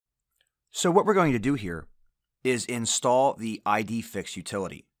So what we're going to do here is install the IDFix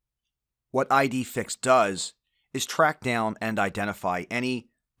utility. What IDFix does is track down and identify any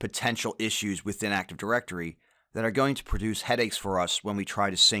potential issues within Active Directory that are going to produce headaches for us when we try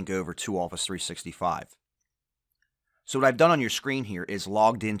to sync over to Office 365. So what I've done on your screen here is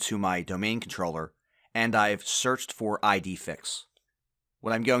logged into my domain controller and I've searched for IDFix.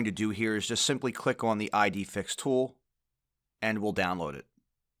 What I'm going to do here is just simply click on the IDFix tool and we'll download it.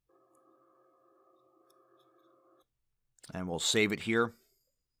 And we'll save it here.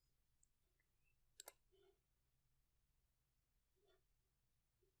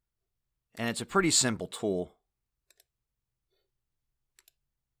 And it's a pretty simple tool.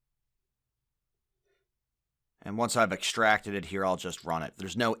 And once I've extracted it here, I'll just run it.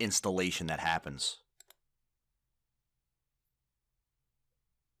 There's no installation that happens.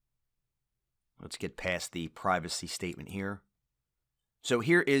 Let's get past the privacy statement here. So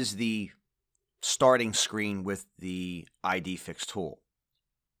here is the starting screen with the IDFix tool.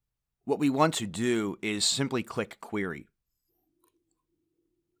 What we want to do is simply click Query.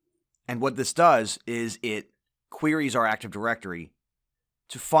 And what this does is it queries our Active Directory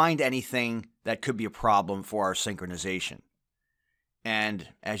to find anything that could be a problem for our synchronization. And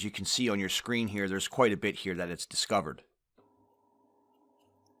as you can see on your screen here, there's quite a bit here that it's discovered.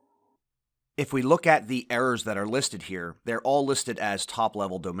 If we look at the errors that are listed here, they're all listed as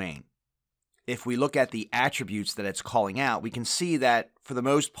top-level domain. If we look at the attributes that it's calling out, we can see that for the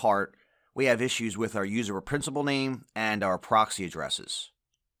most part, we have issues with our user or principal name and our proxy addresses.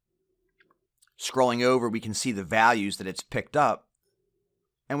 Scrolling over, we can see the values that it's picked up,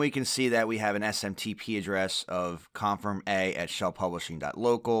 and we can see that we have an SMTP address of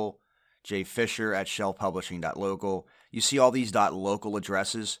confirma@shellpublishing.local, jfisher@shellpublishing.local. You see all these .local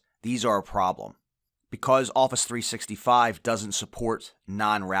addresses? These are a problem. Because Office 365 doesn't support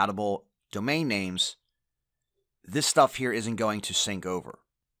non-routable domain names, this stuff here isn't going to sync over.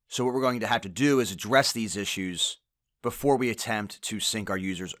 So what we're going to have to do is address these issues before we attempt to sync our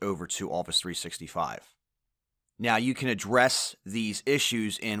users over to Office 365. Now, you can address these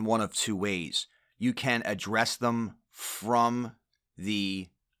issues in one of two ways. You can address them from the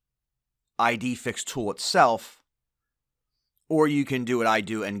IDFix tool itself, or you can do what I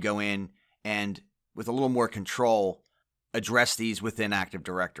do and go in and, with a little more control, address these within Active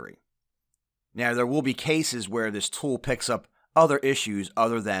Directory. Now, there will be cases where this tool picks up other issues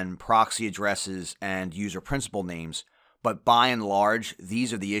other than proxy addresses and user principal names, but by and large,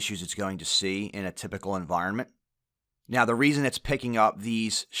 these are the issues it's going to see in a typical environment. Now, the reason it's picking up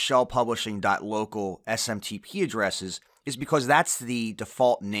these shellpublishing.local SMTP addresses is because that's the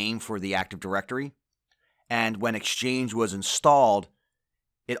default name for the Active Directory. And when Exchange was installed,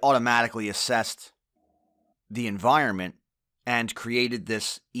 it automatically assessed the environment and created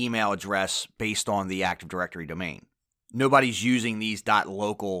this email address based on the Active Directory domain. Nobody's using these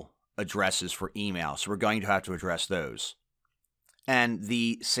 .local addresses for email, so we're going to have to address those. And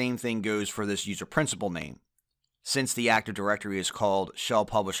the same thing goes for this user principal name. Since the Active Directory is called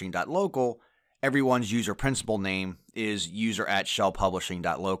shellpublishing.local, everyone's user principal name is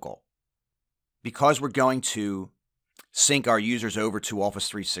user@shellpublishing.local. Because we're going to sync our users over to Office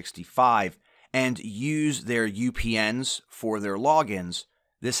 365 and use their UPNs for their logins,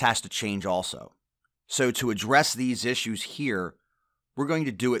 this has to change also. So to address these issues here, we're going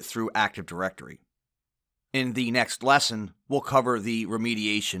to do it through Active Directory. In the next lesson, we'll cover the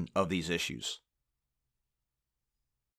remediation of these issues.